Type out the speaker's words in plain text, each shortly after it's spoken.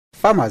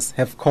Farmers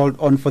have called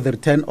on for the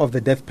return of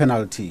the death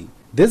penalty.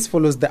 This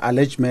follows the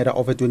alleged murder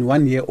of a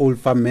 21-year-old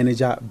farm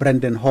manager,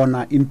 Brendan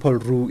Horner, in Paul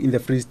Roux in the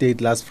Free State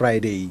last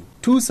Friday.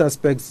 Two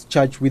suspects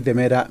charged with the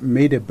murder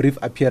made a brief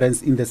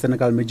appearance in the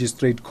Senekal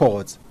Magistrate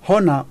Court.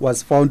 Horner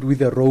was found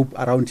with a rope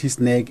around his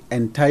neck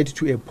and tied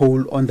to a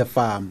pole on the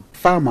farm.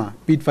 Farmer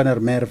Piet van der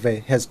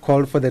Merwe has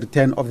called for the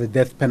return of the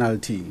death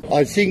penalty.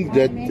 I think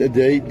that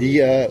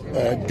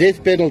the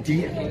death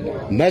penalty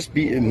must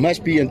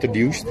be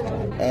introduced.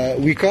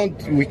 We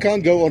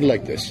can't go on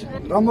like this.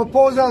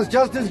 Ramaphosa is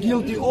just as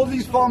guilty. All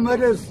these farm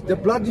murders, the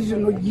blood is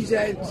in his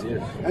hands,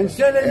 and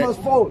Sele must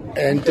fall.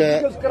 And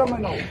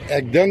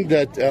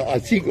I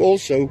think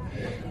also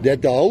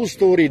that the whole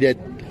story that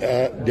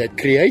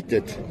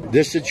created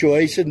this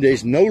situation,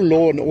 there's no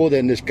law and order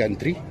in this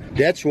country.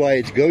 That's why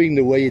it's going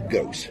the way it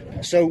goes.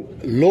 So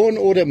law and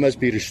order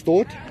must be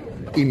restored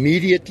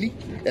immediately,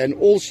 and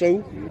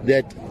also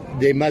that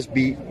there must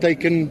be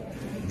taken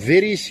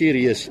very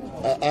serious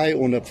eye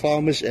on the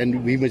farmers,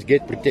 and we must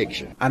get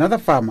protection. Another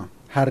farmer,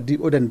 Hardy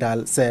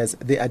Odendal, says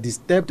they are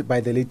disturbed by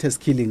the latest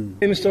killing.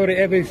 Same story,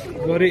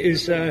 everybody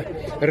is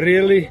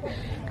really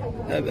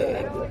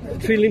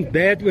feeling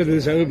bad with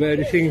this whole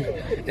bad thing,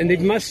 and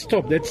it must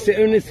stop. That's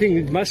the only thing.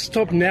 It must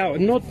stop now,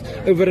 not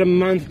over a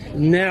month,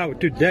 now,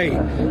 today.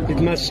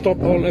 It must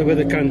stop all over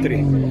the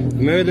country,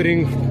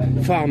 murdering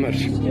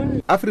farmers.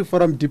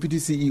 AfriForum Deputy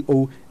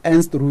CEO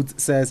Ernst Roux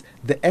says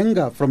the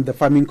anger from the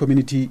farming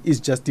community is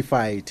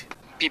justified.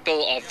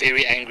 People are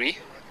very angry,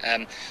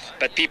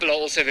 but people are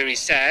also very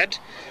sad.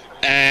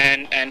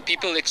 And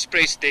people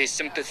express their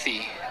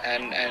sympathy,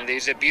 and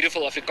there's a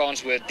beautiful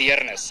Afrikaans word,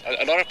 deernis.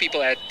 A lot of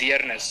people had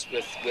deernis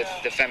with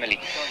the family.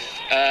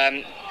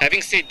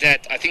 Having said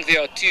that, I think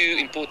there are two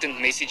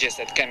important messages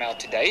that came out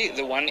today.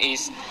 The one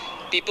is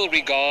people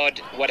regard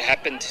what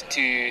happened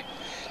to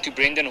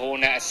Brendan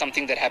Horner as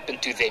something that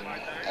happened to them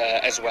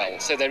as well.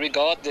 So they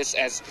regard this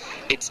as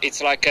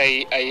it's like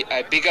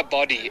a bigger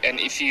body, and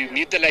if you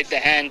mutilate the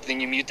hand,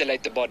 then you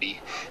mutilate the body,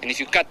 and if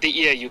you cut the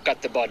ear, you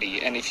cut the body,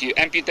 and if you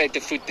amputate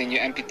the foot, then you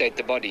amputate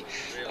the body.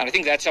 And I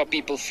think that's how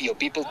people feel.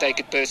 People take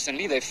it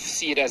personally. They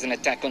see it as an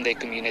attack on their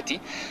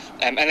community,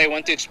 and they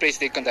want to express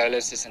their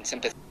condolences and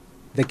sympathy.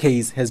 The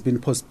case has been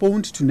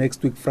postponed to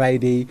next week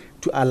Friday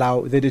to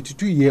allow the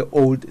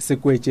 32-year-old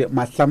Sekweche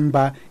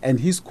Matlamba and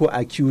his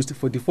co-accused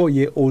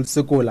 44-year-old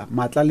Sekola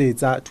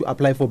Matlaletsa to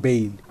apply for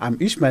bail. I'm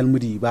Ishmael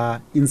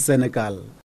Mudiba in Senekal.